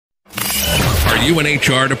Are you an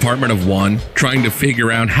HR department of one, trying to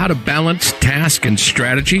figure out how to balance task and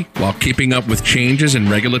strategy while keeping up with changes in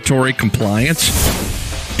regulatory compliance?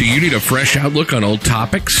 Do you need a fresh outlook on old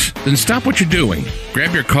topics? Then stop what you're doing,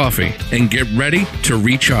 grab your coffee, and get ready to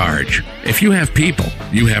recharge. If you have people,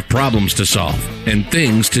 you have problems to solve and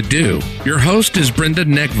things to do. Your host is Brenda, a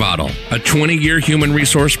 20-year human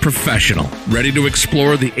resource professional, ready to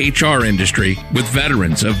explore the HR industry with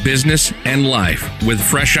veterans of business and life with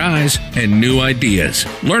fresh eyes and new ideas.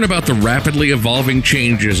 Learn about the rapidly evolving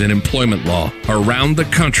changes in employment law around the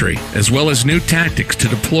country, as well as new tactics to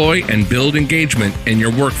deploy and build engagement in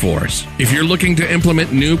your workforce. If you're looking to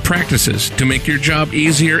implement new practices to make your job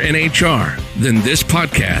easier in HR, then this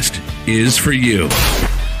podcast is for you.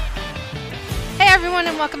 Hey everyone,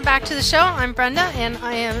 and welcome back to the show. I'm Brenda, and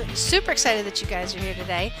I am super excited that you guys are here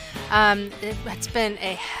today. It's been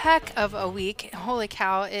a heck of a week. Holy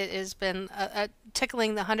cow, it has been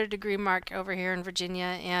tickling the 100-degree mark over here in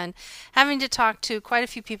Virginia, and having to talk to quite a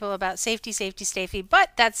few people about safety, but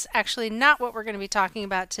that's actually not what we're going to be talking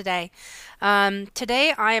about today.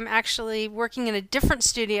 Today I am actually working in a different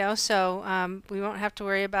studio, so we won't have to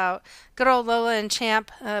worry about good old Lola and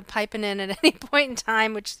Champ piping in at any point in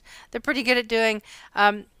time, which they're pretty good at doing.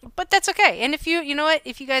 But that's okay. And if you know what,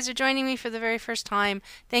 if you guys are joining me for the very first time,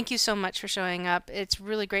 thank you so much for showing up. It's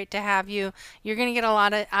really great to have you. You're going to get a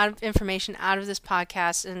lot of information out of this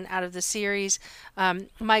podcast and out of the series.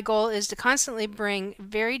 My goal is to constantly bring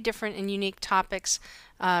very different and unique topics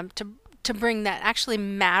to bring that actually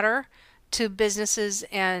matter to businesses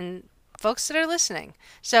and folks that are listening.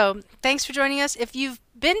 So thanks for joining us. If you've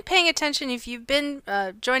been paying attention, if you've been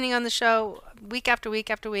joining on the show week after week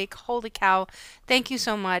after week, holy cow, thank you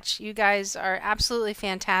so much. You guys are absolutely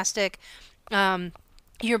fantastic.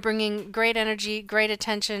 You're bringing great energy, great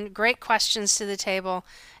attention, great questions to the table,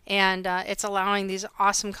 and it's allowing these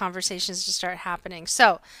awesome conversations to start happening.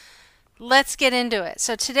 So let's get into it.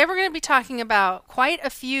 So today we're going to be talking about quite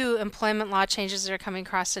a few employment law changes that are coming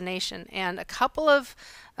across the nation. And a couple of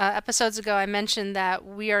episodes ago I mentioned that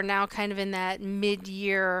we are now kind of in that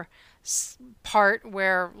mid-year part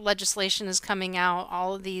where legislation is coming out,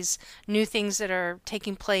 all of these new things that are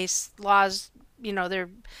taking place, laws, their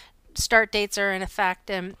start dates are in effect,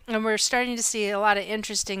 and we're starting to see a lot of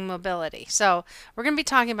interesting mobility. So we're going to be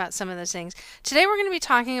talking about some of those things. Today we're going to be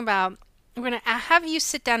talking about, we're going to have you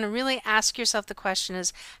sit down and really ask yourself the question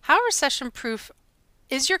is, how recession proof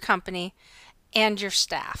is your company and your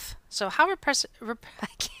staff? So how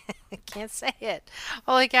I can't say it.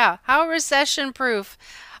 Holy cow. How recession proof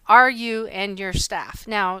are you and your staff?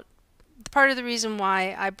 Now, part of the reason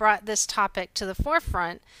why I brought this topic to the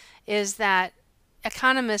forefront is that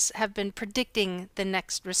economists have been predicting the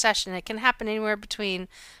next recession. It can happen anywhere between,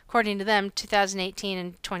 according to them, 2018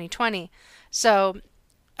 and 2020. So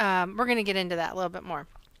we're going to get into that a little bit more.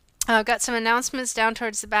 I've got some announcements down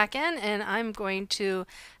towards the back end, and I'm going to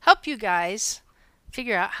help you guys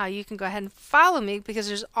figure out how you can go ahead and follow me, because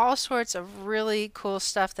there's all sorts of really cool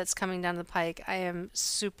stuff that's coming down the pike. I am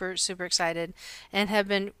super, super excited and have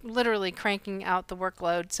been literally cranking out the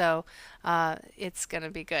workload, so it's going to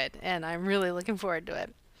be good, and I'm really looking forward to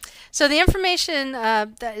it. So the information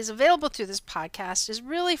that is available through this podcast is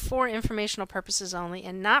really for informational purposes only,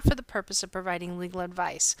 and not for the purpose of providing legal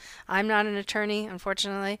advice. I'm not an attorney,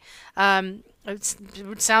 unfortunately.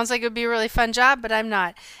 It sounds like it would be a really fun job, but I'm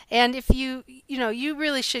not. And if you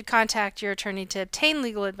really should contact your attorney to obtain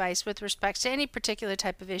legal advice with respect to any particular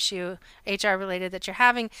type of issue, HR related, that you're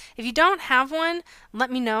having. If you don't have one, let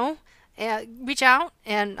me know. Reach out,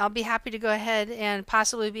 and I'll be happy to go ahead and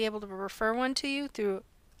possibly be able to refer one to you through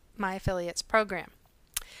my affiliates program.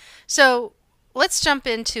 So let's jump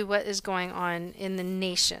into what is going on in the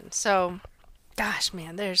nation. So, gosh,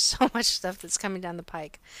 man, there's so much stuff that's coming down the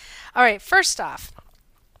pike. All right, first off,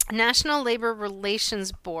 National Labor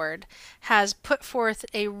Relations Board has put forth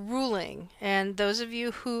a ruling, and those of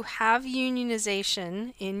you who have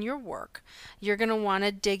unionization in your work, you're going to want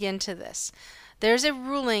to dig into this. There's a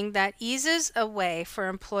ruling that eases a way for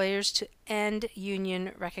employers to end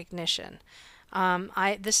union recognition.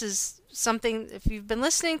 This is something, if you've been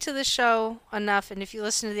listening to the show enough, and if you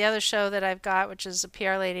listen to the other show that I've got, which is a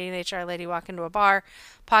PR lady and HR lady walk into a bar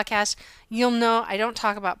podcast, you'll know I don't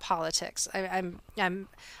talk about politics.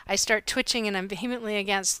 I start twitching, and I'm vehemently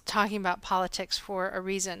against talking about politics for a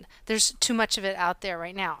reason. There's too much of it out there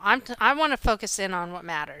right now. I want to focus in on what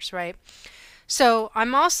matters, right? So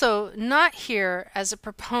I'm also not here as a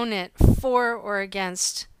proponent for or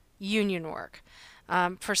against union work.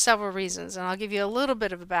 For several reasons, and I'll give you a little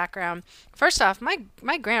bit of a background. First off,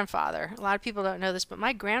 my grandfather, a lot of people don't know this, but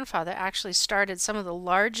my grandfather actually started some of the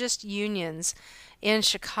largest unions in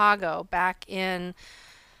Chicago back in,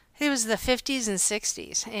 it was the 50s and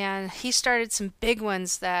 60s, and he started some big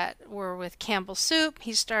ones that were with Campbell Soup.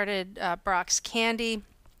 He started Brock's Candy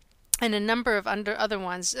and a number of other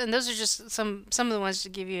ones, and those are just some of the ones to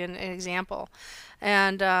give you an example.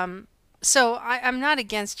 And so I'm not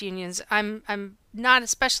against unions. I'm not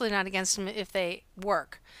especially not against them if they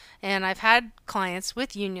work, and I've had clients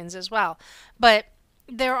with unions as well. But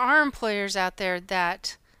there are employers out there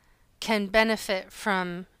that can benefit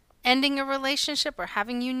from ending a relationship or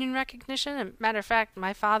having union recognition. And matter of fact,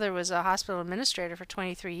 my father was a hospital administrator for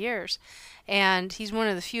 23 years, and he's one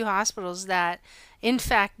of the few hospitals that, in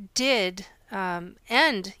fact, did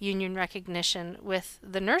end union recognition with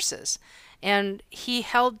the nurses. And he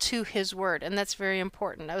held to his word, and that's very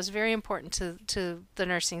important. That was very important to the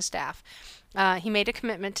nursing staff. He made a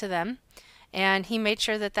commitment to them, and he made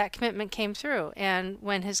sure that that commitment came through. And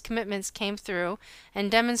when his commitments came through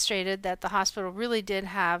and demonstrated that the hospital really did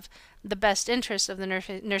have the best interests of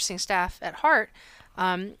the nursing staff at heart,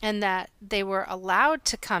 and that they were allowed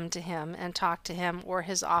to come to him and talk to him or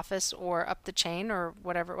his office or up the chain or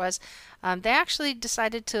whatever it was, they actually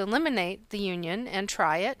decided to eliminate the union and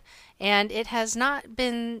try it. And it has not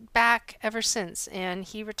been back ever since. And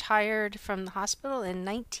he retired from the hospital in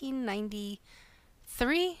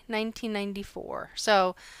 1994.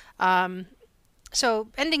 So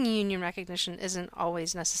ending union recognition isn't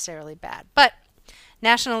always necessarily bad. But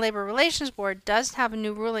National Labor Relations Board does have a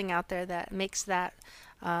new ruling out there that makes that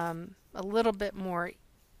a little bit more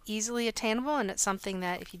easily attainable, and it's something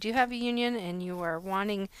that if you do have a union and you are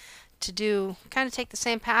wanting to kind of take the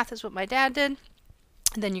same path as what my dad did,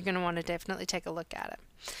 then you're going to want to definitely take a look at it.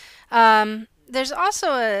 There's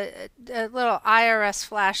also a little IRS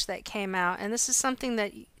flash that came out, and this is something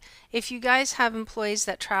that if you guys have employees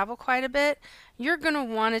that travel quite a bit, you're going to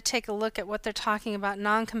want to take a look at what they're talking about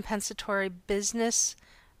non-compensatory business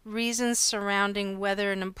reasons surrounding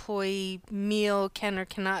whether an employee meal can or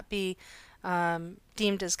cannot be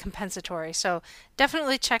deemed as compensatory. So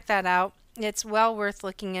definitely check that out. It's well worth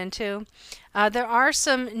looking into. There are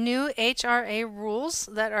some new HRA rules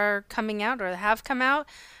that are coming out or have come out.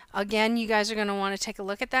 Again, you guys are going to want to take a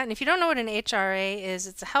look at that. And if you don't know what an HRA is,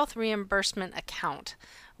 it's a health reimbursement account,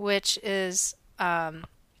 which is a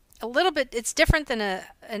little bit, it's different than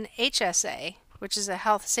an HSA, which is a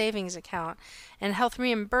health savings account. And health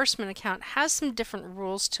reimbursement account has some different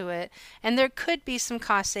rules to it, and there could be some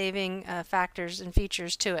cost saving factors and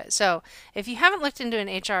features to it. So if you haven't looked into an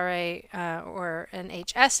HRA or an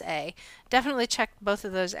HSA, definitely check both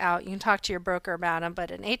of those out. You can talk to your broker about them,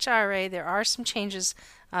 but an HRA, there are some changes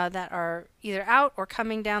that are either out or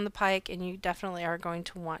coming down the pike, and you definitely are going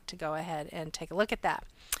to want to go ahead and take a look at that.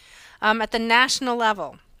 At the national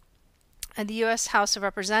level, the U.S. House of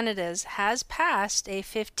Representatives has passed a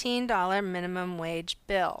 $15 minimum wage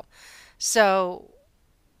bill. So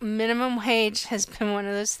minimum wage has been one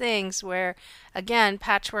of those things where, again,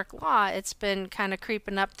 patchwork law, it's been kind of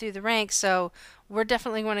creeping up through the ranks. So we're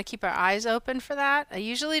definitely going to keep our eyes open for that. I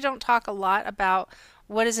usually don't talk a lot about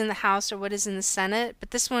what is in the House or what is in the Senate,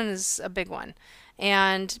 but this one is a big one.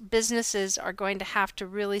 And businesses are going to have to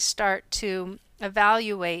really start to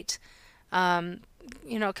evaluate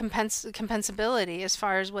compensability as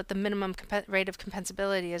far as what the minimum rate of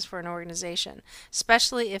compensability is for an organization,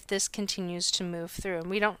 especially if this continues to move through. And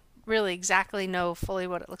we don't really exactly know fully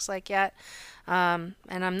what it looks like yet. And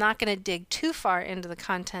I'm not going to dig too far into the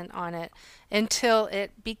content on it until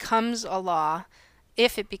it becomes a law,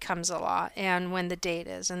 if it becomes a law, and when the date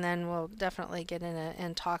is. And then we'll definitely get in it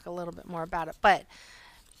and talk a little bit more about it. But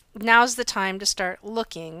now's the time to start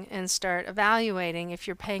looking and start evaluating if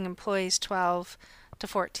you're paying employees $12 to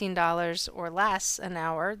 $14 or less an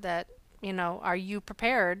hour, that, are you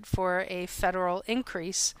prepared for a federal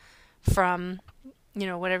increase from,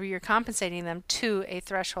 whatever you're compensating them to a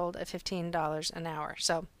threshold of $15 an hour.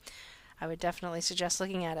 So I would definitely suggest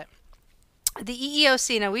looking at it. The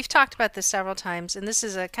EEOC, now we've talked about this several times, and this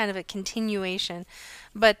is a kind of a continuation,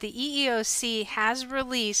 but the EEOC has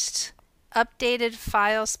released updated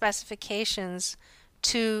file specifications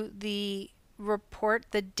to the report,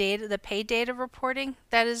 the pay data reporting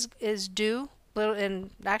that is due in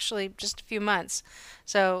actually just a few months.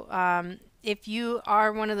 So if you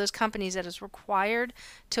are one of those companies that is required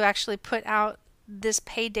to actually put out this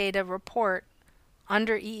pay data report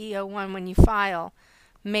under EEO1 when you file,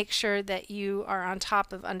 make sure that you are on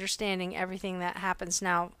top of understanding everything that happens.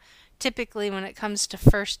 Now, typically when it comes to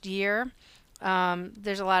first year,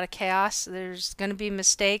 there's a lot of chaos. There's going to be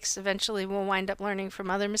mistakes. Eventually we'll wind up learning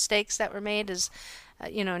from other mistakes that were made as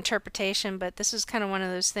interpretation, but this is kind of one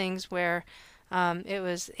of those things where it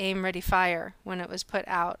was aim, ready, fire when it was put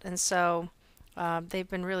out. And so they've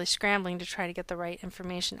been really scrambling to try to get the right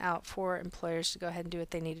information out for employers to go ahead and do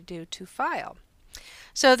what they need to do to file.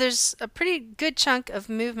 So there's a pretty good chunk of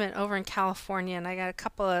movement over in California, and I got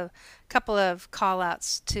a couple of call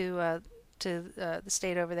outs to the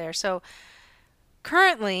state over there. So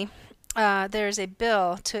currently, there's a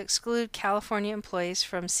bill to exclude California employees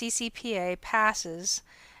from CCPA passes,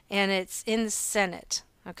 and it's in the Senate.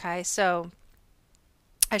 Okay, so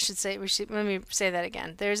let me say that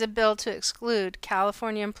again. There's a bill to exclude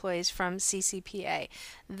California employees from CCPA.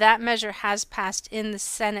 That measure has passed in the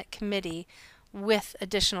Senate committee with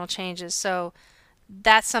additional changes. So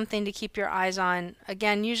that's something to keep your eyes on.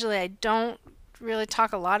 Again, usually I don't really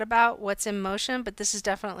talk a lot about what's in motion, but this is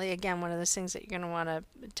definitely, again, one of those things that you're going to want to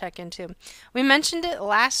check into. We mentioned it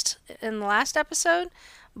in the last episode,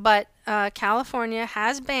 but California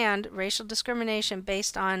has banned racial discrimination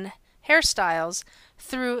based on hairstyles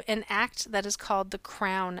through an act that is called the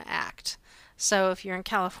Crown Act. So if you're in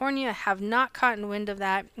California, have not caught wind of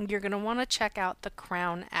that, you're going to want to check out the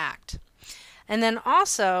Crown Act. And then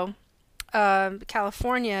also,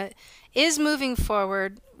 California is moving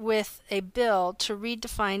forward with a bill to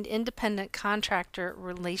redefine independent contractor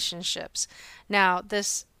relationships. Now,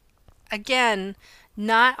 this, again,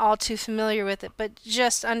 not all too familiar with it, but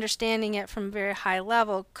just understanding it from a very high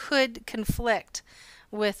level could conflict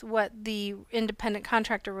with what the independent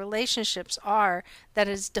contractor relationships are that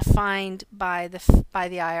is defined by the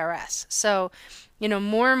IRS. So,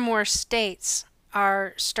 more and more states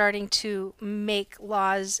are starting to make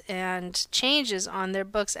laws and changes on their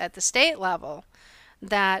books at the state level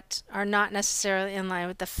that are not necessarily in line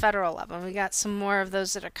with the federal level. And we got some more of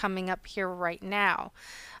those that are coming up here right now.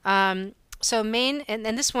 So Maine, and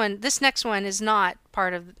this next one is not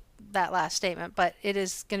part of that last statement, but it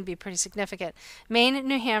is going to be pretty significant. Maine,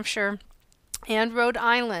 New Hampshire, and Rhode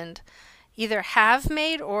Island either have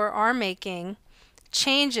made or are making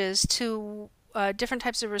changes to different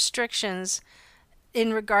types of restrictions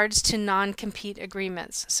in regards to non-compete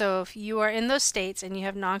agreements. So if you are in those states and you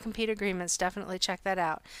have non-compete agreements, definitely check that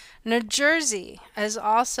out. New Jersey has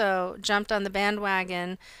also jumped on the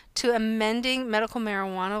bandwagon to amending medical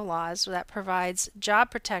marijuana laws that provides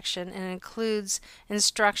job protection and includes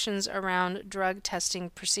instructions around drug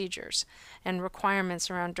testing procedures and requirements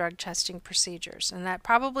around drug testing procedures. And that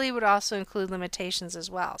probably would also include limitations as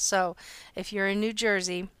well. So if you're in New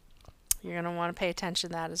Jersey, you're going to want to pay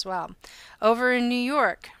attention to that as well. Over in New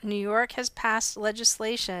York has passed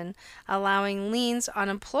legislation allowing liens on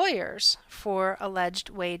employers for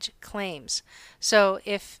alleged wage claims. So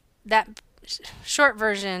if that short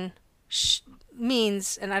version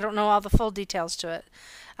means, and I don't know all the full details to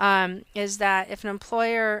it, is that if an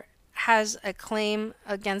employer has a claim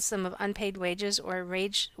against them of unpaid wages or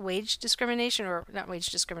wage discrimination, or not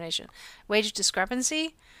wage discrimination, wage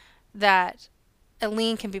discrepancy, that a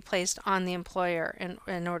lien can be placed on the employer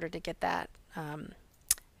in order to get that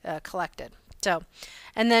collected. So,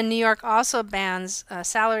 and then New York also bans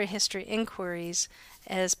salary history inquiries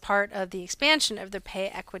as part of the expansion of their pay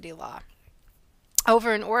equity law.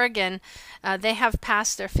 Over in Oregon, they have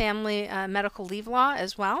passed their family medical leave law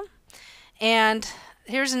as well. And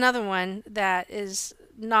here's another one that is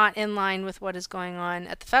not in line with what is going on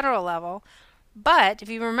at the federal level. But if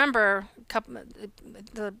you remember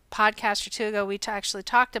the podcast or two ago, we actually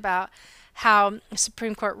talked about how the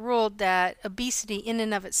Supreme Court ruled that obesity in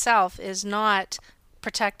and of itself is not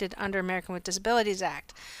protected under American with Disabilities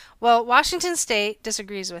Act. Well, Washington State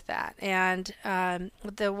disagrees with that, and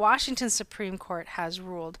the Washington Supreme Court has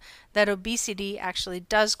ruled that obesity actually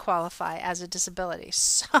does qualify as a disability.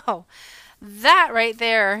 So that right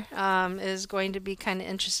there is going to be kind of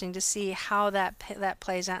interesting to see how that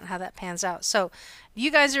plays out and how that pans out. So if you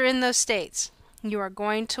guys are in those states, you are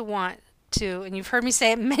going to want to, and you've heard me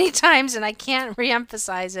say it many times, and I can't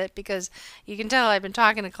reemphasize it because you can tell I've been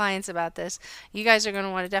talking to clients about this. You guys are going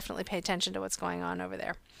to want to definitely pay attention to what's going on over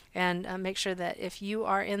there, and make sure that if you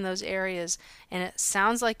are in those areas and it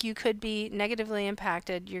sounds like you could be negatively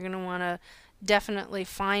impacted, you're going to want to definitely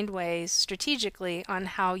find ways strategically on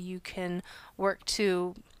how you can work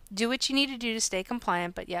to do what you need to do to stay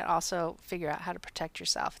compliant, but yet also figure out how to protect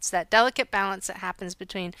yourself. It's that delicate balance that happens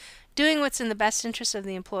between doing what's in the best interest of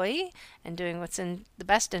the employee and doing what's in the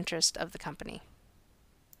best interest of the company.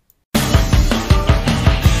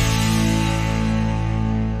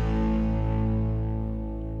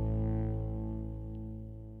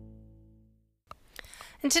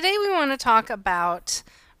 And today we want to talk about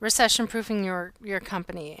recession proofing your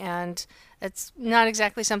company, and it's not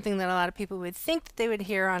exactly something that a lot of people would think that they would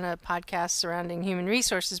hear on a podcast surrounding human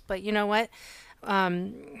resources, but you know what?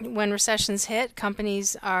 when recessions hit,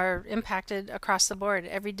 companies are impacted across the board.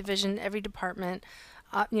 Every division, every department,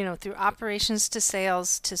 through operations to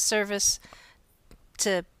sales to service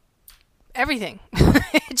to everything.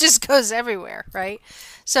 It just goes everywhere, right?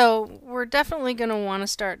 So we're definitely going to want to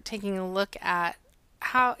start taking a look at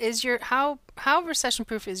how recession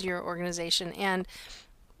proof is your organization, and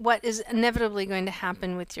what is inevitably going to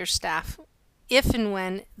happen with your staff if and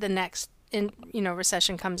when the next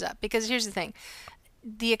recession comes up. Because here's the thing,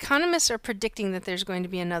 the economists are predicting that there's going to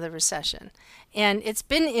be another recession, and it's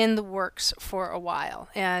been in the works for a while.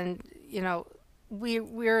 And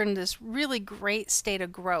we're in this really great state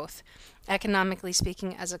of growth, economically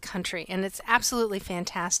speaking, as a country, and it's absolutely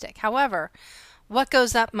fantastic. However, what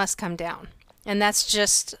goes up must come down, and that's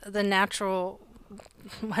just a natural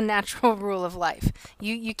rule of life.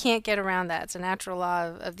 You can't get around that. It's a natural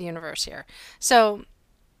law of the universe here. So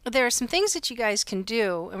there are some things that you guys can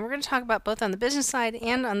do, and we're going to talk about both on the business side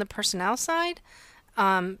and on the personnel side,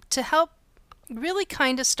 to help really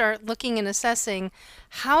kind of start looking and assessing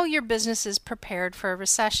how your business is prepared for a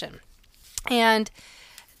recession. And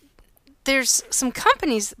there's some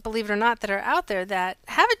companies, believe it or not, that are out there that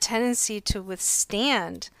have a tendency to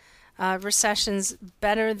withstand recessions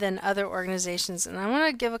better than other organizations. And I want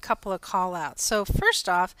to give a couple of call outs. So first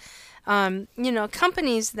off,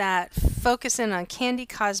 companies that focus in on candy,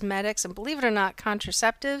 cosmetics, and believe it or not,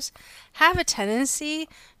 contraceptives have a tendency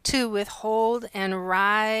to withhold and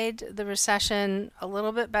ride the recession a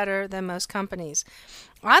little bit better than most companies.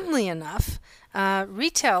 Oddly enough,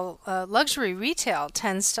 luxury retail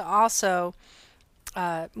tends to also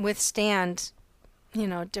withstand,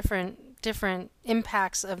 different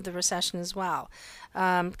impacts of the recession as well.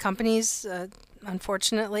 Companies,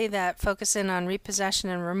 unfortunately, that focus in on repossession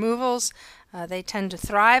and removals, they tend to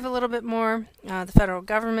thrive a little bit more. The federal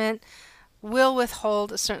government will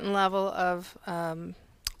withhold a certain level of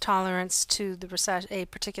tolerance to a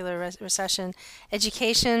particular recession.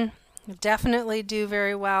 Education definitely do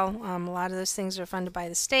very well. A lot of those things are funded by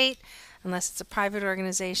the state, unless it's a private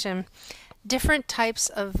organization. Different types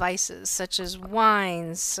of vices, such as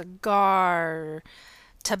wine, cigar,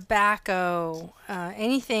 tobacco,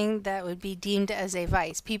 anything that would be deemed as a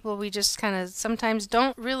vice. People, we just kind of sometimes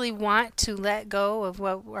don't really want to let go of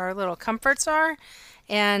what our little comforts are,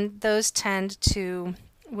 and those tend to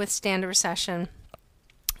withstand a recession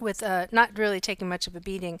with not really taking much of a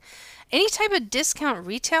beating. Any type of discount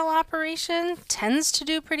retail operation tends to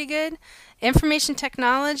do pretty good. Information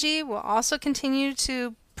technology will also continue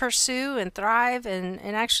to pursue and thrive and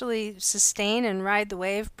actually sustain and ride the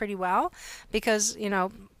wave pretty well, because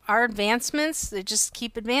our advancements, they just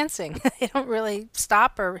keep advancing. They don't really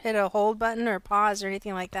stop or hit a hold button or pause or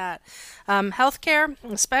anything like that. Healthcare,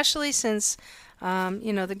 especially since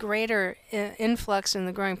the greater influx in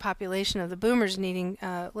the growing population of the boomers needing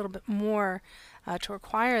a little bit more to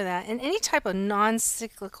require that, and any type of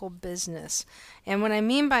non-cyclical business. And what I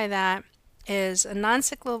mean by that is a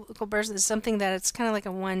non-cyclical business is something that it's kind of like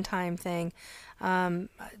a one-time thing.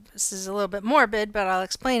 This is a little bit morbid, but I'll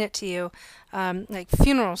explain it to you. Like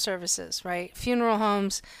funeral services, right? Funeral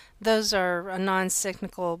homes, those are a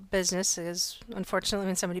non-cyclical business, because unfortunately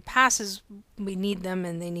when somebody passes, we need them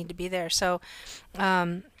and they need to be there. So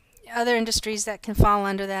other industries that can fall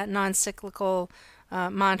under that non-cyclical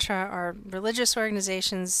mantra are religious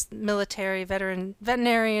organizations, military,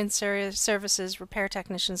 veterinarian services, repair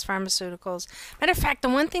technicians, pharmaceuticals. Matter of fact, the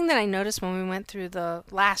one thing that I noticed when we went through the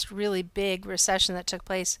last really big recession that took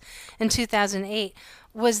place in 2008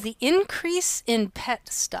 was the increase in pet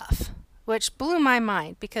stuff, which blew my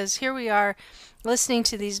mind, because here we are listening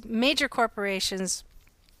to these major corporations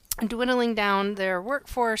dwindling down their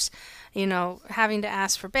workforce, having to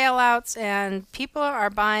ask for bailouts, and people are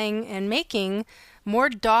buying and making more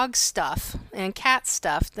dog stuff and cat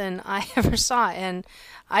stuff than I ever saw. And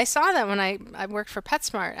I saw that when I worked for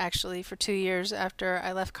PetSmart, actually, for 2 years after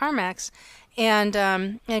I left CarMax. And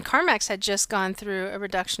CarMax had just gone through a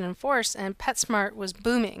reduction in force, and PetSmart was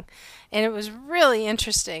booming. And it was really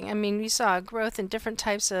interesting. I mean, we saw a growth in different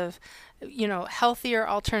types of, healthier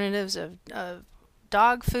alternatives of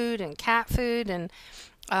dog food and cat food. And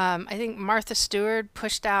I think Martha Stewart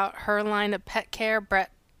pushed out her line of pet care.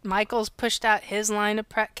 Brett Michaels pushed out his line of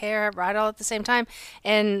pet care right all at the same time.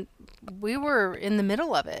 And we were in the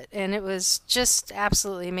middle of it, and it was just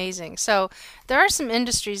absolutely amazing. So there are some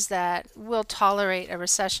industries that will tolerate a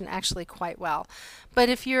recession actually quite well. But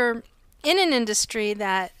if you're in an industry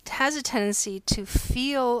that has a tendency to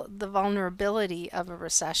feel the vulnerability of a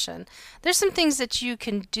recession, there's some things that you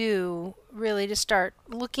can do really to start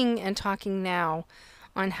looking and talking now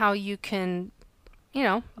on how you can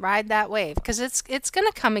ride that wave because it's going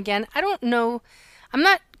to come again. I don't know. I'm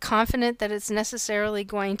not confident that it's necessarily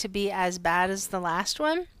going to be as bad as the last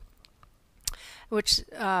one, which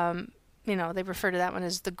they refer to that one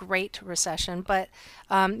as the Great Recession. But,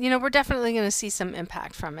 we're definitely going to see some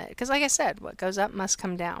impact from it. Because like I said, what goes up must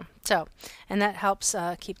come down. So, and that helps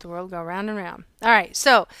keep the world go round and round. All right.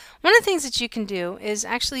 So one of the things that you can do is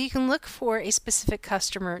actually you can look for a specific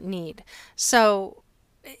customer need. So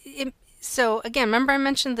again, remember I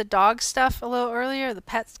mentioned the dog stuff a little earlier, the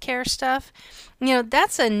pet care stuff?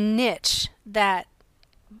 That's a niche that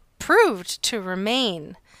proved to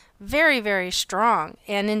remain very, very strong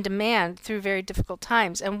and in demand through very difficult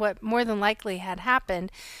times. And what more than likely had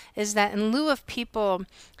happened is that in lieu of people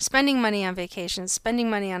spending money on vacations, spending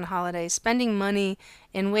money on holidays, spending money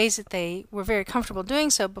in ways that they were very comfortable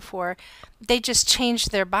doing so before, they just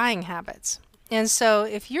changed their buying habits. And so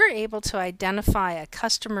if you're able to identify a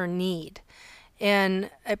customer need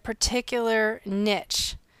in a particular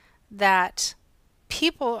niche that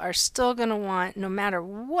people are still going to want no matter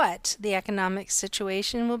what the economic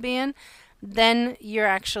situation will be in, then you're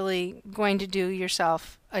actually going to do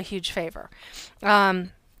yourself a huge favor.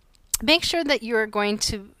 Make sure that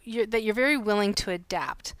you're very willing to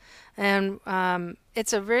adapt. And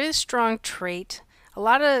it's a very strong trait. A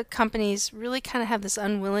lot of companies really kind of have this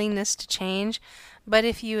unwillingness to change, but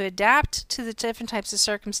if you adapt to the different types of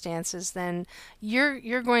circumstances, then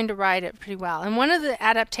you're going to ride it pretty well. And one of the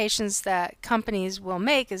adaptations that companies will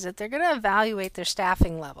make is that they're going to evaluate their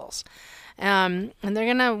staffing levels. And they're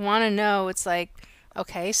going to want to know, it's like,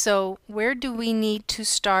 okay, so where do we need to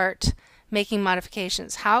start making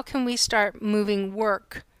modifications? How can we start moving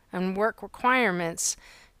work and work requirements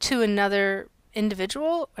to another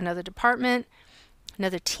individual, another department,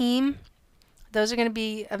 another team? Those are going to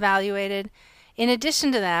be evaluated. In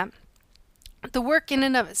addition to that, the work in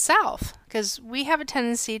and of itself, because we have a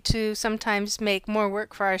tendency to sometimes make more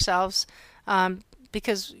work for ourselves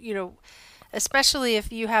because, especially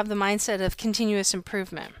if you have the mindset of continuous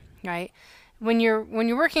improvement, right? When you're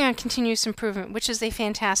working on continuous improvement, which is a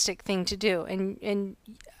fantastic thing to do, and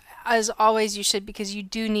as always you should, because you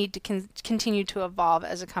do need to continue to evolve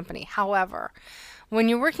as a company. However, when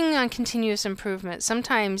you're working on continuous improvement,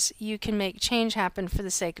 sometimes you can make change happen for the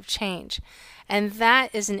sake of change. And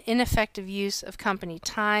that is an ineffective use of company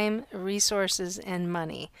time, resources, and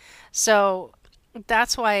money. So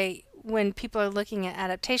that's why when people are looking at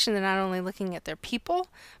adaptation, they're not only looking at their people,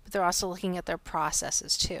 but they're also looking at their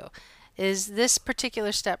processes too. Is this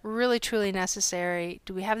particular step really truly necessary?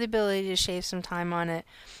 Do we have the ability to shave some time on it?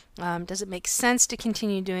 Does it make sense to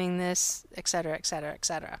continue doing this, et cetera, et cetera, et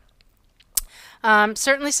cetera?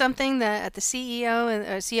 Certainly something that at the CEO and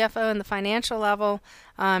CFO and the financial level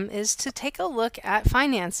is to take a look at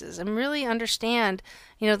finances and really understand,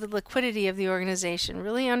 the liquidity of the organization.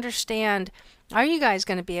 Really understand, are you guys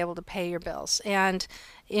going to be able to pay your bills? And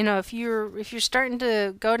if you're starting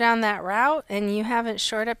to go down that route and you haven't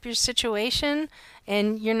shored up your situation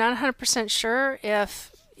and you're not 100% sure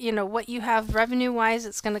if what you have revenue-wise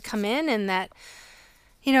it's going to come in, and that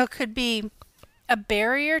could be a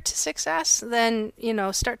barrier to success, then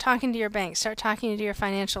start talking to your bank, start talking to your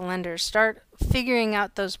financial lenders, start figuring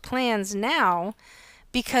out those plans now,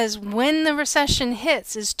 because when the recession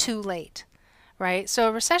hits is too late, right? So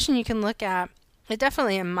a recession you can look at,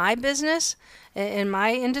 definitely in my business, in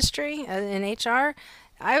my industry, in HR,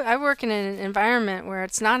 I work in an environment where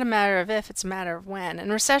it's not a matter of if, it's a matter of when,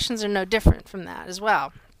 and recessions are no different from that as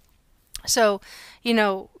well. So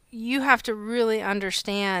you have to really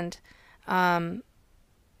understand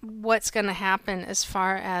what's going to happen as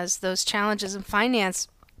far as those challenges, and finance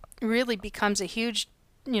really becomes a huge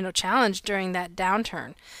challenge during that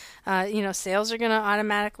downturn. Sales are going to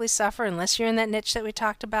automatically suffer unless you're in that niche that we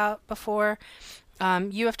talked about before.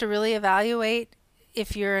 You have to really evaluate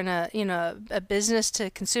if you're in a business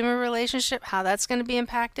to consumer relationship, how that's going to be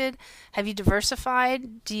impacted. Have you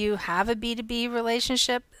diversified? Do you have a B2B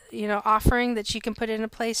relationship offering that you can put into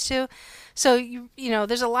place too? So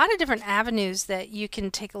there's a lot of different avenues that you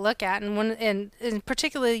can take a look at, and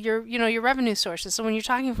particularly your revenue sources. So when you're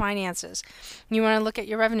talking finances, you want to look at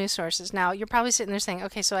your revenue sources. Now you're probably sitting there saying,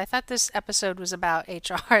 okay, so I thought this episode was about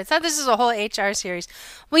HR. I thought this is a whole HR series.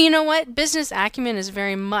 Well, you know what? Business acumen is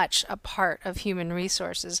very much a part of human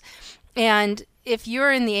resources, and if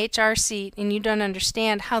you're in the HR seat and you don't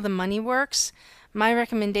understand how the money works, my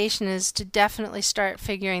recommendation is to definitely start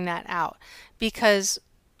figuring that out, because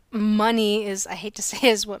money is, I hate to say,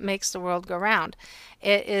 is what makes the world go round.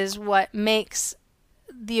 It is what makes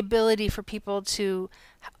the ability for people to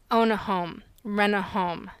own a home, rent a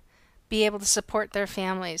home, be able to support their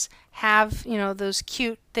families, have, those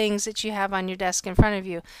cute things that you have on your desk in front of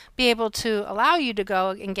you, be able to allow you to go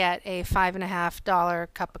and get a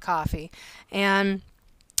 $5.50 cup of coffee, and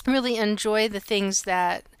really enjoy the things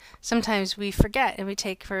that sometimes we forget and we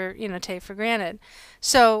take for granted.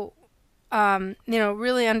 So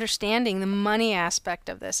really understanding the money aspect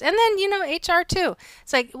of this. And then, HR too.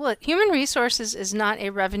 It's like, look, human resources is not a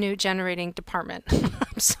revenue generating department.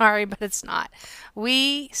 I'm sorry, but it's not.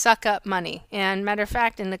 We suck up money. And matter of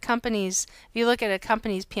fact, in the companies, if you look at a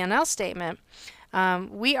company's P&L statement,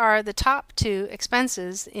 we are the top two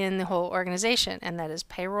expenses in the whole organization, and that is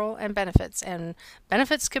payroll and benefits. And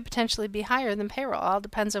benefits could potentially be higher than payroll. All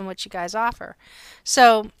depends on what you guys offer.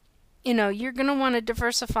 So, you're going to want to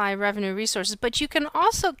diversify revenue resources, but you can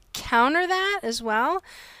also counter that as well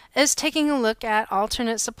as taking a look at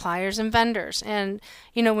alternate suppliers and vendors. And,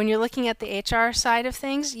 when you're looking at the HR side of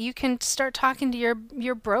things, you can start talking to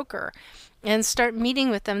your broker and start meeting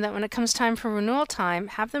with them, that when it comes time for renewal time,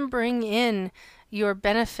 have them bring in your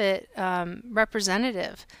benefit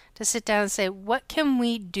representative to sit down and say, what can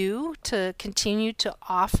we do to continue to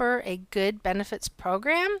offer a good benefits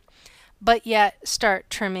program, but yet start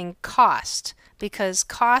trimming cost, because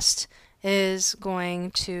cost is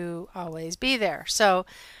going to always be there. So,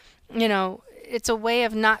 it's a way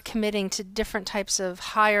of not committing to different types of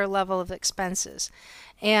higher level of expenses.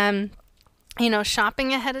 And,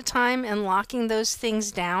 shopping ahead of time and locking those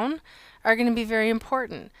things down are going to be very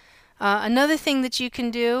important. Another thing that you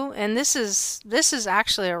can do, and this is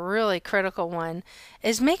actually a really critical one,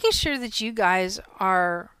 is making sure that you guys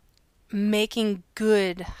are making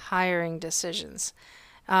good hiring decisions.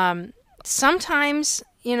 Sometimes,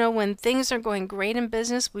 when things are going great in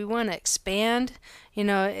business, we want to expand.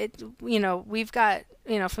 We've got,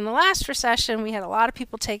 from the last recession, we had a lot of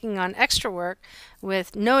people taking on extra work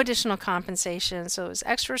with no additional compensation. So it was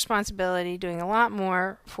extra responsibility, doing a lot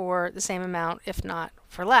more for the same amount, if not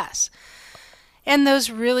for less. And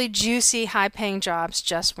those really juicy, high-paying jobs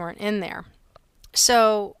just weren't in there.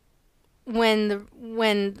 So when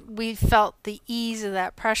we felt the ease of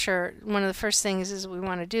that pressure, one of the first things is we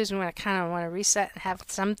want to do is we want to reset and have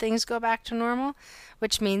some things go back to normal,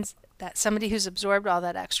 which means that somebody who's absorbed all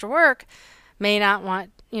that extra work may not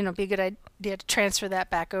want, be a good idea to transfer that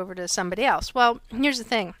back over to somebody else. Well, here's the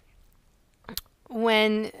thing.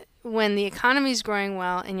 When the economy is growing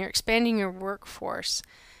well and you're expanding your workforce,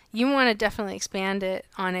 you want to definitely expand it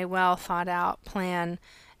on a well thought out plan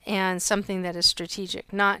and something that is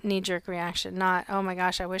strategic, not knee-jerk reaction, not, oh my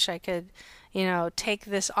gosh, I wish I could, take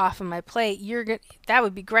this off of my plate. That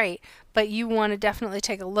would be great, but you want to definitely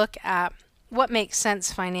take a look at what makes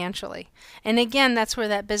sense financially. And again, that's where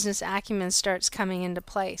that business acumen starts coming into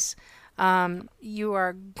place. You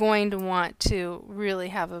are going to want to really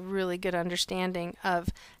have a really good understanding of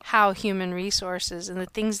how human resources and the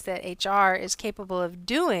things that HR is capable of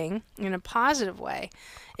doing in a positive way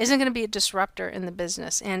isn't going to be a disruptor in the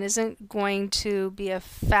business and isn't going to be a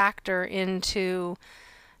factor into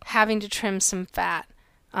having to trim some fat.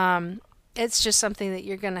 It's just something that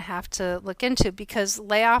you're going to have to look into, because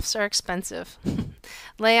layoffs are expensive.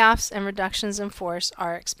 Layoffs and reductions in force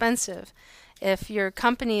are expensive. If your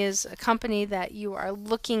company is a company that you are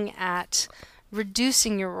looking at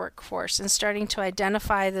reducing your workforce and starting to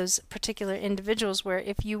identify those particular individuals where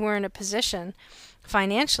if you were in a position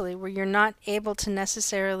financially where you're not able to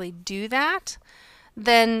necessarily do that,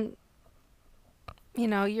 then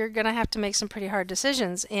you're going to have to make some pretty hard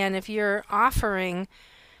decisions. And if you're offering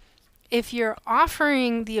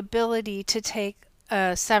the ability to take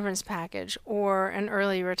a severance package or an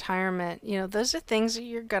early retirement, those are things that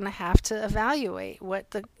you're going to have to evaluate.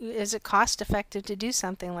 Is it cost effective to do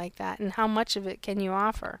something like that, and how much of it can you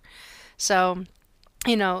offer? So,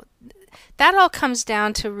 that all comes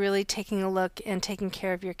down to really taking a look and taking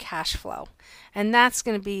care of your cash flow. And that's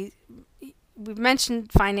going to be, we've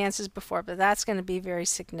mentioned finances before, but that's going to be very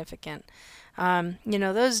significant.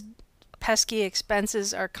 Those pesky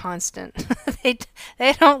expenses are constant.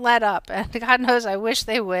 they don't let up, and God knows I wish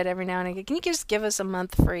they would every now and again. Can you just give us a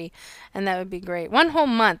month free? And that would be great. One whole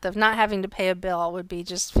month of not having to pay a bill would be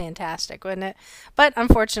just fantastic, wouldn't it? But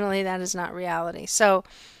unfortunately, that is not reality. So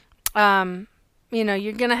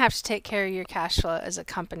you're going to have to take care of your cash flow as a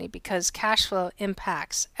company, because cash flow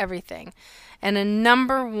impacts everything. And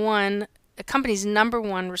a company's number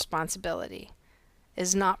one responsibility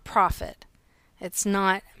is not profit. It's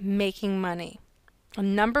not making money. A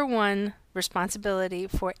number one responsibility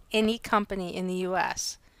for any company in the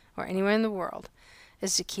U.S. or anywhere in the world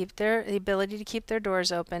is to keep the ability to keep their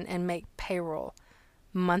doors open and make payroll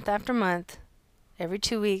month after month, every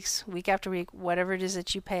 2 weeks, week after week, whatever it is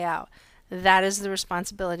that you pay out. that is the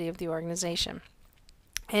responsibility of the organization.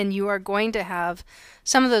 And you are going to have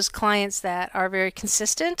some of those clients that are very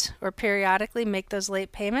consistent or periodically make those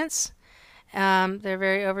late payments. They're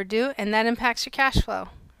very overdue, and that impacts your cash flow,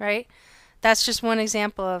 right? That's just one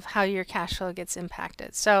example of how your cash flow gets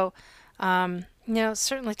impacted. So,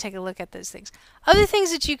 certainly take a look at those things. Other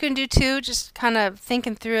things that you can do too, just kind of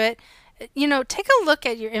thinking through it, take a look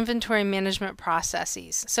at your inventory management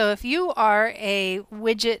processes. So if you are a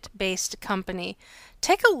widget-based company,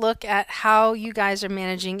 take a look at how you guys are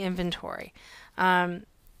managing inventory.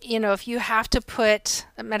 If you have to put,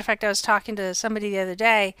 as a matter of fact, I was talking to somebody the other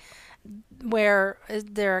day where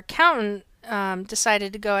their accountant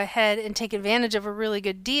decided to go ahead and take advantage of a really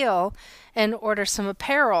good deal and order some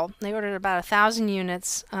apparel. They ordered about 1,000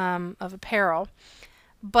 units of apparel.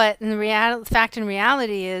 But in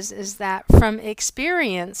reality is that from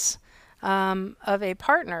experience of a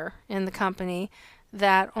partner in the company,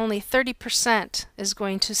 that only 30% is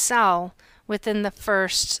going to sell within the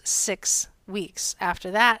first 6 weeks.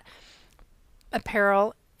 After that,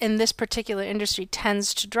 apparel in this particular industry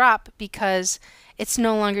tends to drop because it's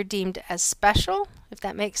no longer deemed as special, if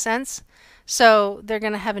that makes sense. So they're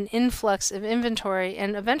going to have an influx of inventory,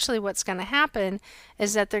 and eventually what's going to happen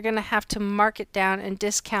is that they're going to have to mark it down and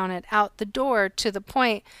discount it out the door to the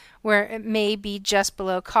point where it may be just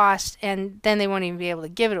below cost, and then they won't even be able to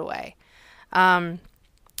give it away.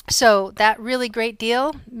 So that really great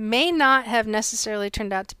deal may not have necessarily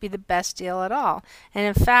turned out to be the best deal at all. And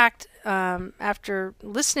in fact, after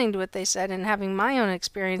listening to what they said and having my own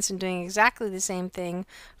experience in doing exactly the same thing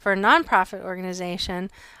for a nonprofit organization,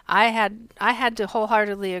 I had to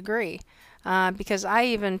wholeheartedly agree because I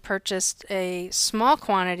even purchased a small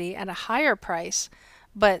quantity at a higher price.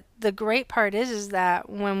 But the great part is that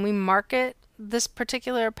when we market this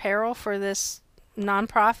particular apparel for this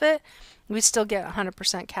nonprofit, we still get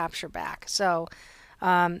 100% capture back. So,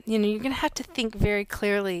 you're going to have to think very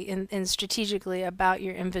clearly and strategically about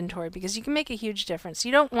your inventory because you can make a huge difference.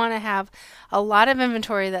 You don't want to have a lot of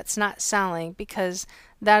inventory that's not selling because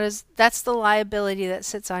that's the liability that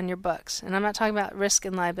sits on your books. And I'm not talking about risk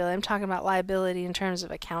and liability. I'm talking about liability in terms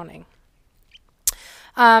of accounting.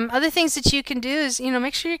 Other things that you can do is,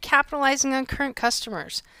 make sure you're capitalizing on current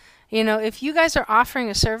customers. If you guys are offering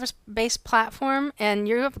a service-based platform and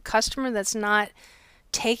you have a customer that's not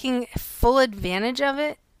taking full advantage of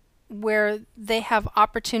it where they have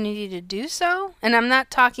opportunity to do so, and I'm not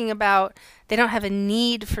talking about they don't have a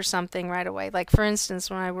need for something right away. Like for instance,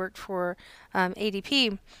 when I worked for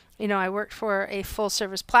ADP, I worked for a full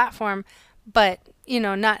service platform, but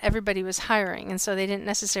not everybody was hiring, and so they didn't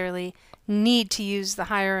necessarily need to use the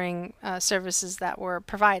hiring services that were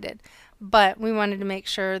provided. But we wanted to make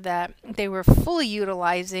sure that they were fully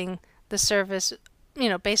utilizing the service,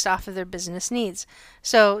 based off of their business needs.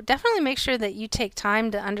 So definitely make sure that you take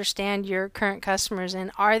time to understand your current customers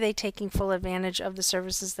and are they taking full advantage of the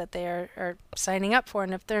services that they are signing up for.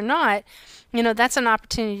 And if they're not, that's an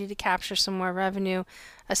opportunity to capture some more revenue,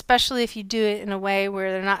 especially if you do it in a way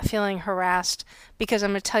where they're not feeling harassed. Because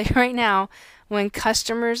I'm going to tell you right now, when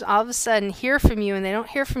customers all of a sudden hear from you and they don't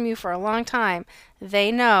hear from you for a long time, they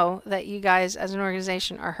know that you guys as an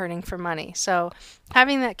organization are hurting for money. So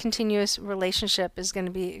having that continuous relationship is going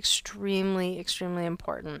to be extremely, extremely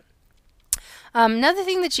important. Another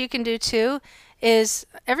thing that you can do too is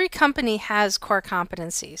every company has core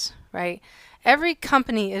competencies, right? Every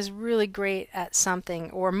company is really great at something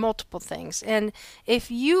or multiple things. And if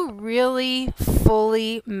you really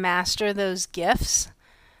fully master those gifts,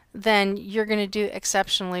 then you're going to do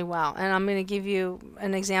exceptionally well. And I'm going to give you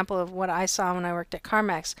an example of what I saw when I worked at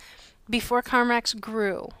CarMax. Before CarMax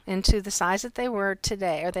grew into the size that they were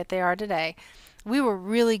today, or that they are today, we were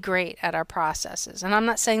really great at our processes. And I'm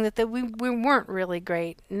not saying that we weren't really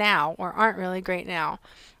great now or aren't really great now.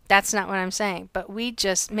 That's not what I'm saying. But we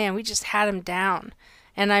just had them down.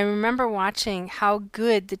 And I remember watching how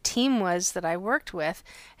good the team was that I worked with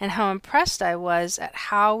and how impressed I was at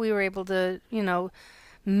how we were able to,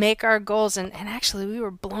 make our goals, and actually we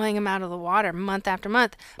were blowing them out of the water month after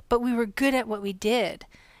month, but we were good at what we did.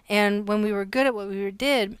 And when we were good at what we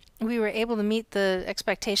did, we were able to meet the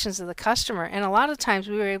expectations of the customer, and a lot of times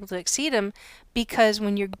we were able to exceed them, because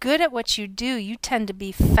when you're good at what you do, you tend to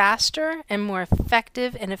be faster and more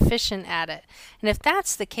effective and efficient at it. And if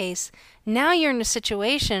that's the case, now you're in a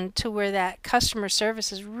situation to where that customer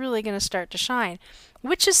service is really going to start to shine,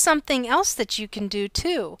 which is something else that you can do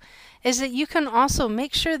too, is that you can also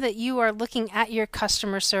make sure that you are looking at your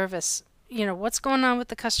customer service. What's going on with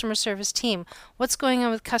the customer service team? What's going on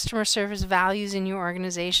with customer service values in your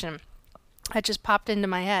organization? That just popped into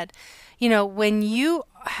my head. When you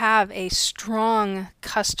have a strong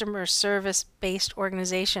customer service based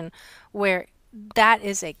organization where that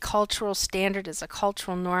is a cultural standard, it's a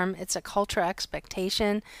cultural norm, it's a cultural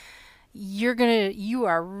expectation, you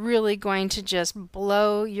are really going to just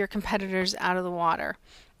blow your competitors out of the water.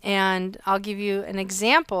 And I'll give you an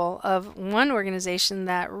example of one organization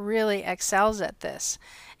that really excels at this,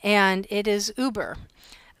 and it is Uber.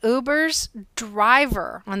 Uber's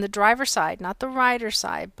driver, on the driver side, not the rider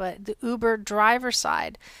side, but the Uber driver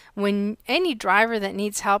side, when any driver that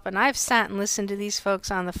needs help, and I've sat and listened to these folks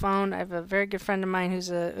on the phone. I have a very good friend of mine who's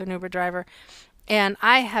an Uber driver, and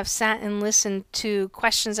I have sat and listened to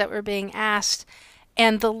questions that were being asked,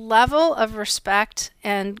 and the level of respect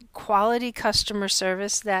and quality customer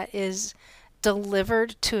service that is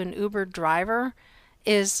delivered to an Uber driver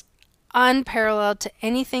is unparalleled to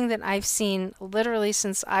anything that I've seen literally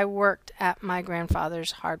since I worked at my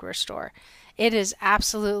grandfather's hardware store. It is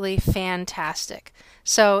absolutely fantastic.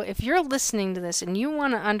 So if you're listening to this and you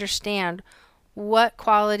want to understand what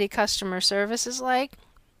quality customer service is like,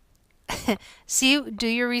 do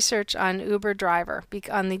your research on Uber driver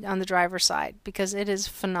on the driver side, because it is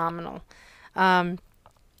phenomenal.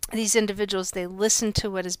 These individuals, they listen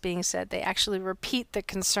to what is being said. They actually repeat the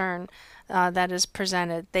concern that is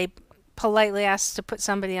presented. They politely ask to put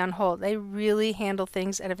somebody on hold. They really handle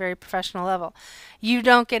things at a very professional level. You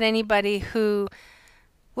don't get anybody who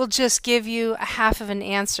will just give you a half of an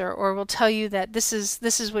answer or will tell you that this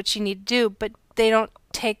is what you need to do, but they don't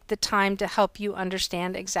take the time to help you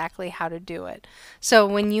understand exactly how to do it. So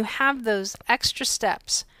when you have those extra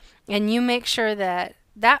steps and you make sure that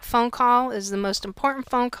that phone call is the most important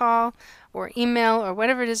phone call or email or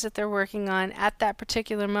whatever it is that they're working on at that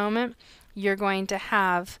particular moment, you're going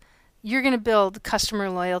to build customer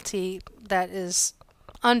loyalty that is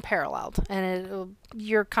unparalleled, and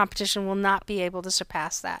your competition will not be able to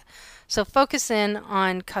surpass that. So focus in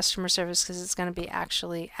on customer service because it's going to be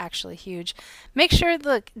actually huge. Make sure,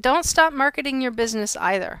 don't stop marketing your business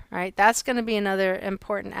either, right? That's going to be another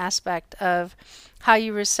important aspect of how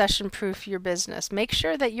you recession-proof your business. Make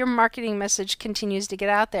sure that your marketing message continues to get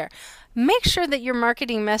out there. Make sure that your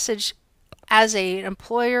marketing message as an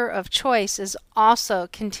employer of choice is also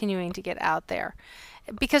continuing to get out there,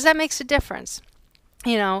 because that makes a difference.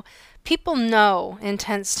 People know in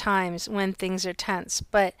tense times when things are tense,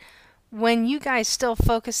 but when you guys still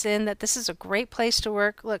focus in that this is a great place to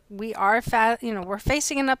work, look, we're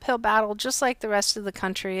facing an uphill battle just like the rest of the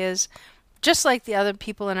country is, just like the other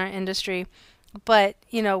people in our industry, but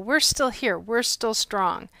we're still here, we're still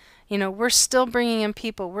strong. We're still bringing in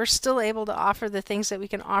people. We're still able to offer the things that we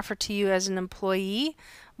can offer to you as an employee.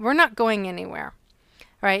 We're not going anywhere,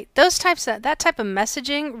 right? That type of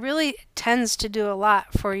messaging really tends to do a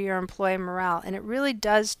lot for your employee morale, and it really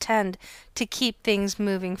does tend to keep things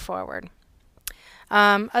moving forward.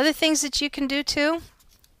 Other things that you can do too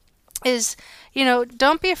is,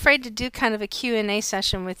 don't be afraid to do kind of a Q&A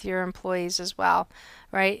session with your employees as well.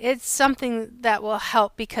 Right? It's something that will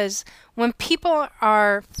help, because when people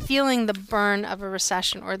are feeling the burn of a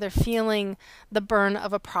recession or they're feeling the burn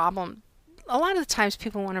of a problem, a lot of the times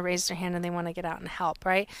people want to raise their hand and they want to get out and help,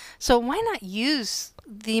 right? So why not use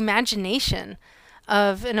the imagination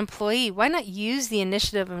of an employee? Why not use the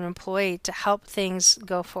initiative of an employee to help things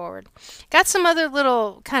go forward? Got some other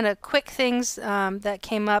little kind of quick things that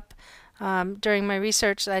came up during my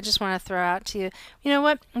research that I just want to throw out to you. You know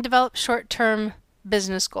what? Develop short-term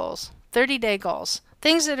business goals, 30-day goals,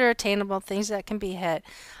 things that are attainable, things that can be hit.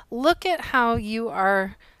 Look at how you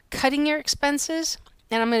are cutting your expenses,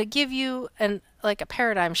 and I'm going to give you a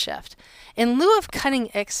paradigm shift. In lieu of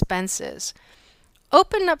cutting expenses,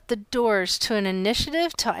 open up the doors to an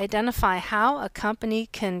initiative to identify how a company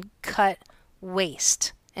can cut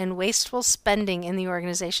waste and wasteful spending in the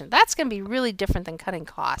organization. That's going to be really different than cutting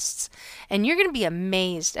costs, and you're going to be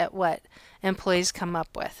amazed at what employees come up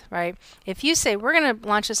with, right? If you say, we're going to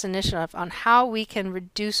launch this initiative on how we can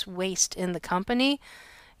reduce waste in the company,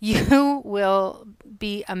 you will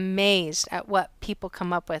be amazed at what people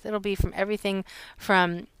come up with. It'll be from everything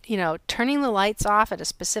from, turning the lights off at a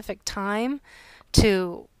specific time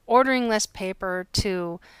to ordering less paper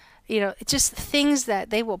to, just things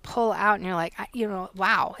that they will pull out and you're like,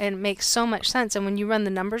 wow, and it makes so much sense. And when you run the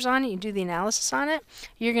numbers on it, you do the analysis on it,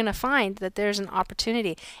 you're going to find that there's an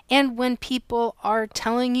opportunity. And when people are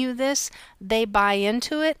telling you this, they buy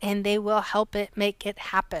into it and they will help it make it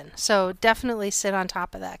happen. So definitely sit on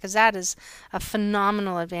top of that, because that is a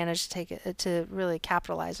phenomenal advantage to really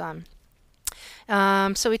capitalize on.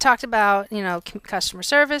 So we talked about, customer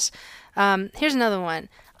service. Here's another one.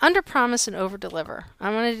 under promise and over deliver.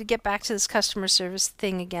 I wanted to get back to this customer service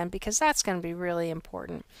thing again because that's going to be really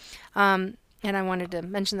important. And I wanted to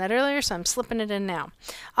mention that earlier, so I'm slipping it in now.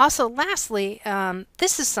 Also, lastly,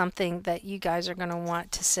 this is something that you guys are going to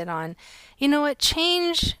want to sit on. You know what?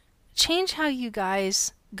 Change how you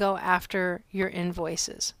guys go after your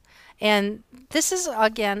invoices. And this is,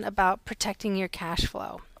 again, about protecting your cash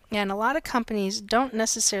flow. And a lot of companies don't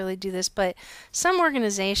necessarily do this, but some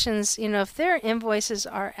organizations, if their invoices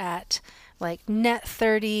are at like net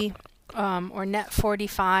 30 or net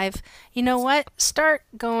 45, you know what? Start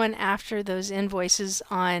going after those invoices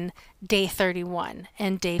on day 31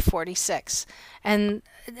 and day 46. And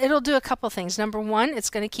it'll do a couple things. Number one, it's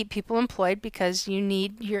going to keep people employed because you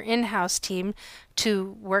need your in-house team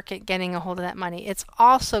to work at getting a hold of that money. It's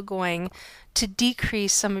also going to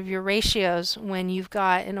decrease some of your ratios when you've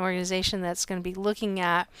got an organization that's going to be looking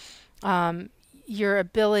at your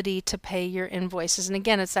ability to pay your invoices. And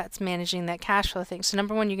again, that's managing that cash flow thing. So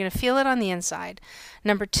number one, you're going to feel it on the inside.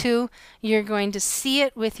 Number two, you're going to see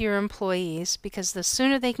it with your employees, because the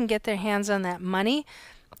sooner they can get their hands on that money,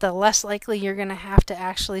 the less likely you're going to have to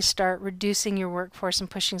actually start reducing your workforce and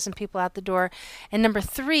pushing some people out the door. And number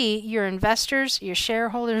three, your investors, your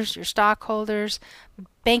shareholders, your stockholders,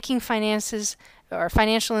 banking finances, or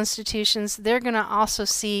financial institutions, they're going to also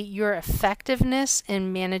see your effectiveness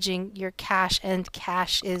in managing your cash, and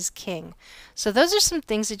cash is king. So those are some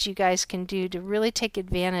things that you guys can do to really take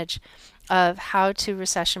advantage of how to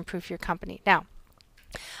recession-proof your company. Now,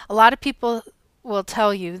 a lot of people will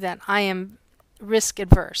tell you that I am risk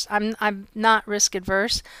adverse. I'm not risk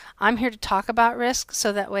adverse. I'm here to talk about risk,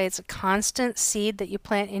 so that way it's a constant seed that you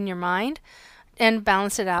plant in your mind and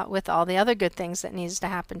balance it out with all the other good things that needs to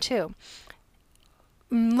happen too.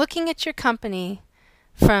 Looking at your company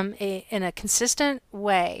in a consistent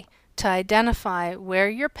way to identify where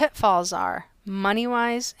your pitfalls are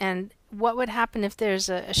money-wise and what would happen if there's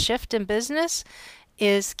a shift in business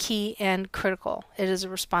is key and critical. It is a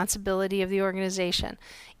responsibility of the organization.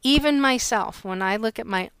 Even myself, when I look at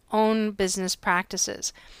my own business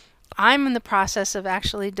practices, I'm in the process of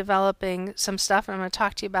actually developing some stuff, and I'm going to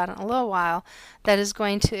talk to you about it in a little while, that is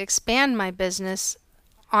going to expand my business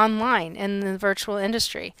online in the virtual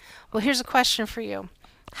industry. Well, here's a question for you.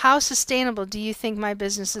 How sustainable do you think my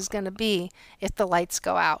business is going to be if the lights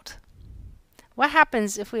go out? What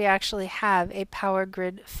happens if we actually have a power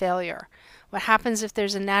grid failure? What happens if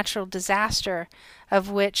there's a natural disaster of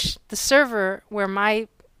which the server where my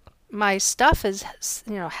stuff is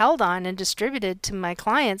held on and distributed to my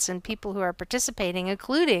clients and people who are participating,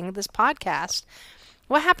 including this podcast?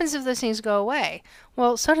 What happens if those things go away?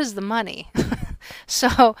 Well, so does the money.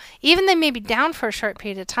 So even they may be down for a short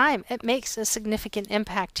period of time, it makes a significant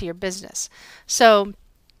impact to your business. So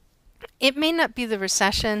it may not be the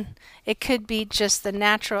recession. It could be just the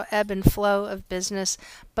natural ebb and flow of business.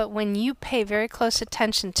 But when you pay very close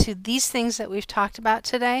attention to these things that we've talked about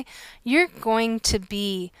today, you're going to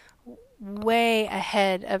be way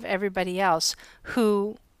ahead of everybody else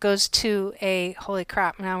who goes to a holy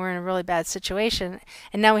crap, now we're in a really bad situation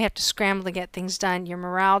and now we have to scramble to get things done. Your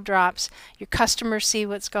morale drops, your customers see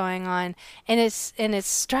what's going on, and it's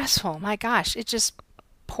stressful. My gosh, it just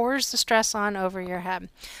pours the stress on over your head.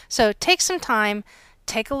 So take some time,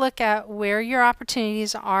 take a look at where your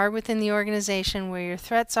opportunities are within the organization, where your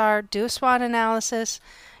threats are, do a SWOT analysis,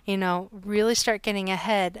 really start getting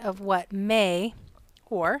ahead of what may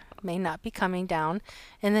or may not be coming down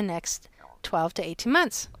in the next 12 to 18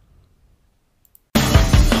 months.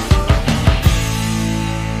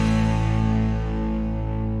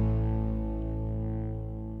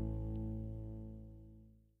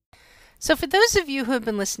 So for those of you who have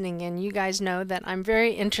been listening in, you guys know that I'm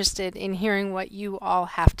very interested in hearing what you all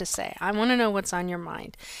have to say. I want to know what's on your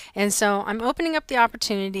mind. And so I'm opening up the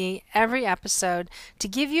opportunity every episode to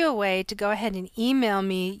give you a way to go ahead and email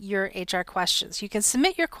me your HR questions. You can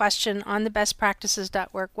submit your question on the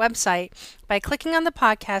bestpractices.work website by clicking on the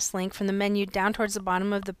podcast link from the menu down towards the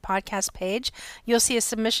bottom of the podcast page. You'll see a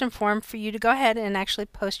submission form for you to go ahead and actually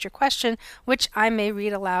post your question, which I may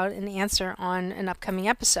read aloud and answer on an upcoming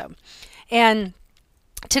episode. And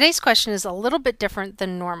today's question is a little bit different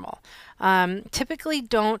than normal. Typically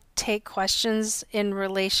don't take questions in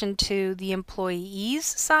relation to the employee's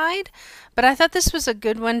side, but I thought this was a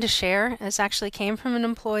good one to share. This actually came from an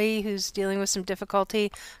employee who's dealing with some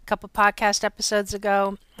difficulty. A couple podcast episodes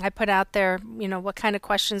ago, I put out there, what kind of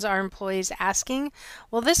questions are employees asking?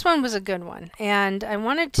 Well, this one was a good one, and I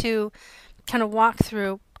wanted to kind of walk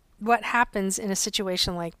through what happens in a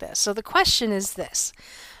situation like this. So the question is this.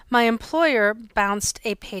 My employer bounced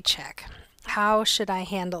a paycheck. How should I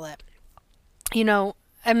handle it?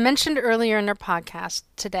 I mentioned earlier in our podcast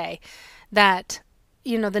today that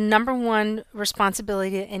the number one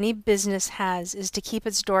responsibility that any business has is to keep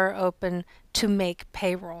its door open to make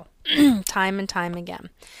payroll time and time again.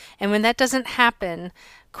 And when that doesn't happen,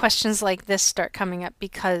 questions like this start coming up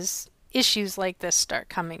because issues like this start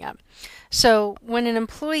coming up. So when an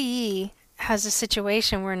employee has a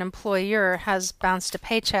situation where an employer has bounced a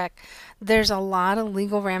paycheck, there's a lot of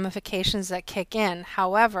legal ramifications that kick in.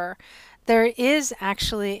 However, there is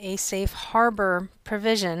actually a safe harbor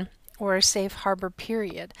provision or a safe harbor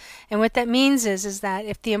period. And what that means is that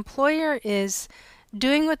if the employer is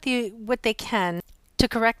doing what they can to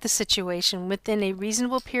correct the situation within a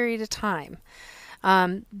reasonable period of time,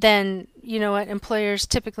 then you know what, employers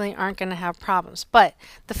typically aren't going to have problems. But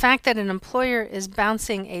the fact that an employer is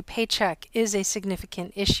bouncing a paycheck is a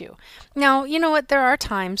significant issue. Now, you know what, there are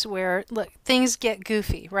times where, look, things get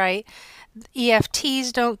goofy, right?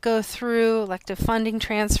 EFTs don't go through, elective funding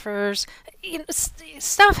transfers,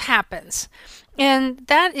 stuff happens. And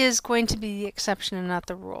that is going to be the exception and not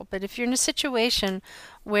the rule. But if you're in a situation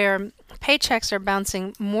where paychecks are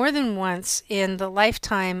bouncing more than once in the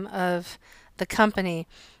lifetime of the company,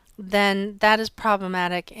 then that is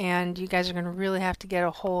problematic, and you guys are going to really have to get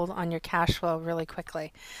a hold on your cash flow really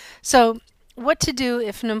quickly. So what to do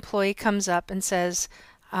if an employee comes up and says,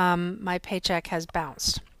 my paycheck has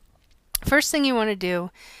bounced? First thing you want to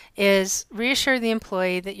do is reassure the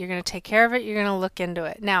employee that you're going to take care of it, you're going to look into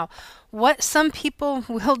it. Now, what some people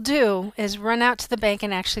will do is run out to the bank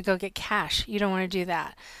and actually go get cash. You don't want to do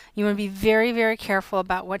that. You want to be very, very careful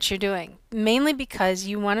about what you're doing, mainly because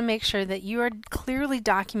you want to make sure that you are clearly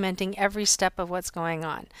documenting every step of what's going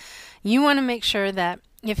on. You want to make sure that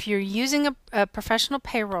if you're using a professional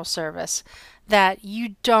payroll service, that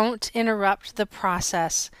you don't interrupt the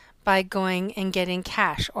process by going and getting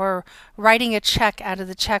cash or writing a check out of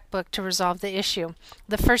the checkbook to resolve the issue.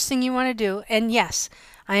 The first thing you want to do, and yes,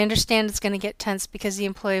 I understand it's going to get tense because the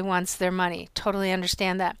employee wants their money. Totally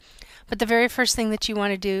understand that. But the very first thing that you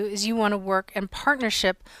want to do is you want to work in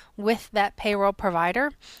partnership with that payroll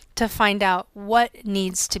provider to find out what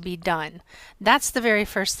needs to be done. That's the very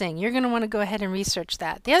first thing. You're going to want to go ahead and research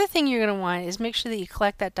that. The other thing you're going to want is make sure that you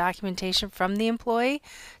collect that documentation from the employee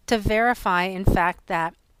to verify, in fact,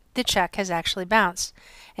 that the check has actually bounced.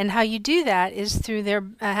 And how you do that is through their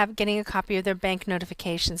getting a copy of their bank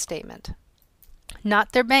notification statement.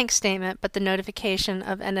 Not their bank statement, but the notification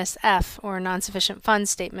of NSF, or non-sufficient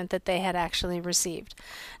funds statement, that they had actually received.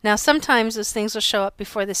 Now, sometimes those things will show up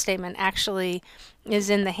before the statement actually is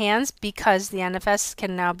in the hands, because the NFS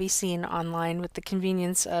can now be seen online with the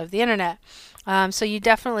convenience of the internet. So you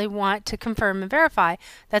definitely want to confirm and verify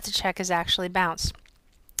that the check has actually bounced.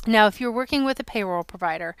 Now, if you're working with a payroll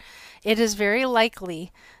provider, it is very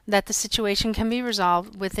likely that the situation can be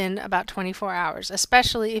resolved within about 24 hours,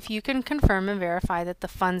 especially if you can confirm and verify that the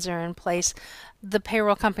funds are in place. The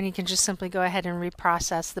payroll company can just simply go ahead and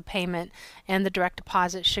reprocess the payment, and the direct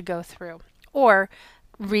deposit should go through. Or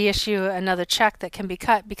reissue another check that can be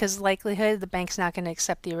cut, because likelihood the bank's not going to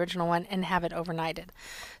accept the original one and have it overnighted.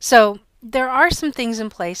 So there are some things in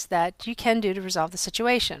place that you can do to resolve the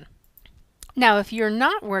situation. Now, if you're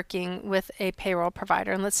not working with a payroll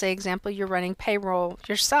provider, and let's say, example, you're running payroll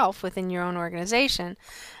yourself within your own organization,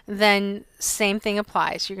 then same thing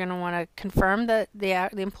applies. You're going to want to confirm that the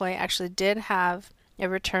employee actually did have a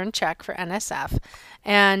return check for NSF,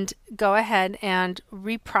 and go ahead and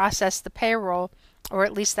reprocess the payroll, or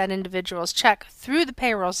at least that individual's check, through the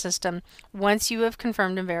payroll system once you have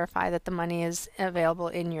confirmed and verified that the money is available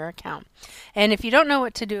in your account. And if you don't know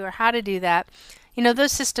what to do or how to do that,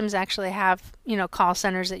 those systems actually have, call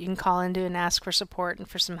centers that you can call into and ask for support and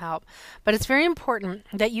for some help. But it's very important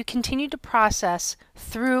that you continue to process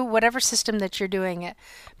through whatever system that you're doing it,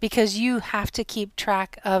 because you have to keep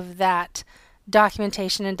track of that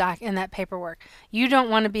documentation and that paperwork. You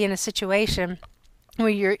don't want to be in a situation where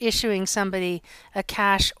you're issuing somebody a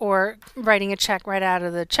cash or writing a check right out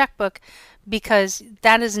of the checkbook, because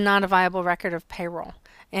that is not a viable record of payroll.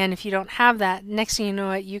 And if you don't have that, next thing you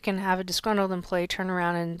know it, you can have a disgruntled employee turn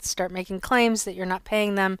around and start making claims that you're not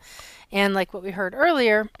paying them. And like what we heard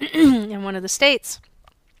earlier in one of the states,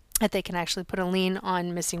 that they can actually put a lien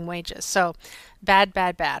on missing wages. So bad,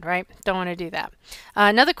 bad, bad, right? Don't want to do that.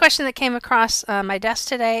 Another question that came across my desk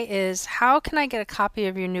today is, how can I get a copy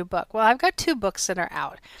of your new book? Well, I've got 2 books that are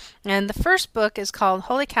out. And the first book is called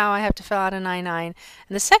Holy Cow, I Have to Fill Out an I-9. And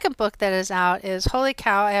the second book that is out is Holy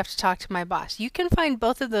Cow, I Have to Talk to My Boss. You can find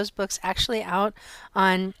both of those books actually out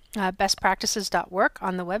on bestpractices.work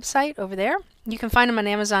on the website over there. You can find them on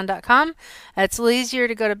Amazon.com. It's a little easier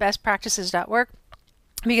to go to bestpractices.work.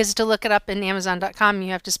 because to look it up in Amazon.com,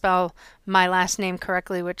 you have to spell my last name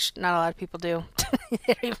correctly, which not a lot of people do.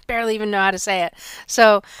 They barely even know how to say it.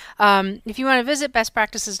 So if you want to visit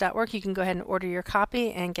bestpractices.org, you can go ahead and order your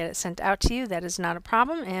copy and get it sent out to you. That is not a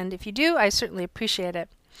problem. And if you do, I certainly appreciate it.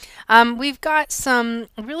 We've got some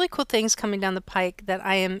really cool things coming down the pike that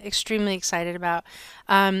I am extremely excited about.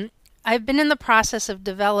 I've been in the process of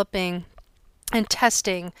developing and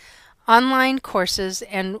testing online courses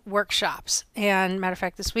and workshops. And matter of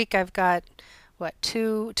fact, this week I've got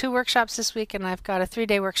two workshops this week, and I've got a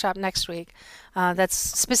 3-day workshop next week. That's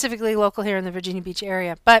specifically local here in the Virginia Beach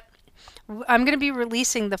area. But I'm going to be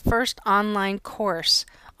releasing the first online course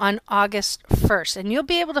on August 1st, and you'll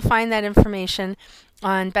be able to find that information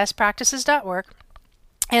on bestpractices.org.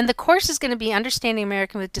 And the course is going to be Understanding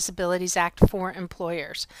American with Disabilities Act for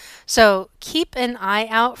Employers. So keep an eye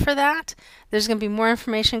out for that. There's going to be more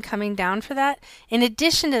information coming down for that. In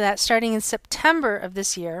addition to that, starting in September of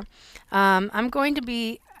this year, I'm going to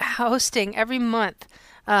be hosting every month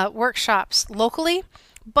workshops locally.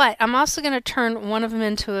 But I'm also going to turn one of them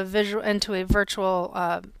into a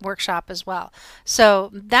virtual workshop as well.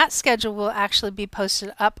 So that schedule will actually be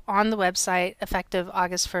posted up on the website effective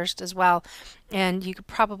August 1st as well. And you could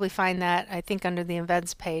probably find that, I think, under the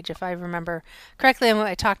events page, if I remember correctly, and what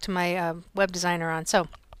I talked to my web designer on. So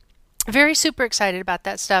very super excited about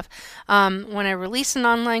that stuff. When I release an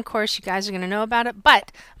online course, you guys are going to know about it.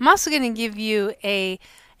 But I'm also going to give you a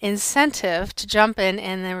incentive to jump in,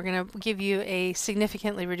 and then we're going to give you a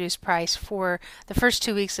significantly reduced price for the first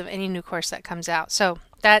 2 weeks of any new course that comes out. So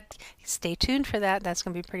that, stay tuned for that. That's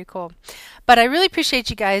going to be pretty cool. But I really appreciate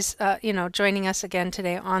you guys, joining us again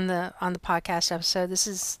today on the podcast episode. This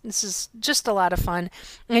is just a lot of fun.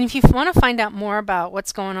 And if you want to find out more about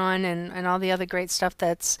what's going on and all the other great stuff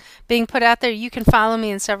that's being put out there, you can follow me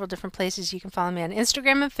in several different places. You can follow me on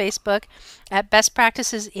Instagram and Facebook at Best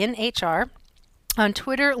Practices in HR. On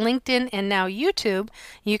Twitter, LinkedIn, and now YouTube,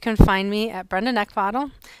 you can find me at Brenda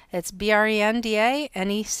Neckvatal. It's BrendaNeckvatal.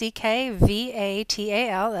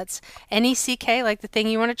 That's Neck, like the thing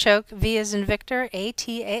you want to choke. V as in Victor,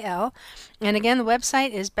 ATAL. And again, the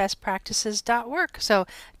website is bestpractices.org. So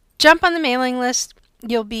jump on the mailing list.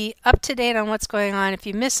 You'll be up to date on what's going on. If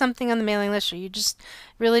you miss something on the mailing list or you just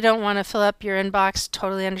really don't want to fill up your inbox,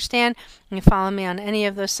 totally understand. You can follow me on any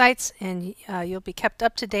of those sites, and you'll be kept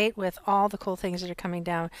up to date with all the cool things that are coming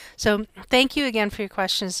down. So thank you again for your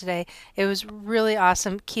questions today. It was really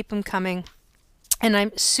awesome. Keep them coming. And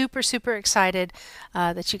I'm super, super excited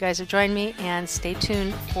that you guys have joined me, and stay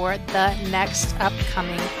tuned for the next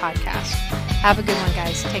upcoming podcast. Have a good one,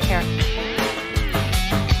 guys. Take care.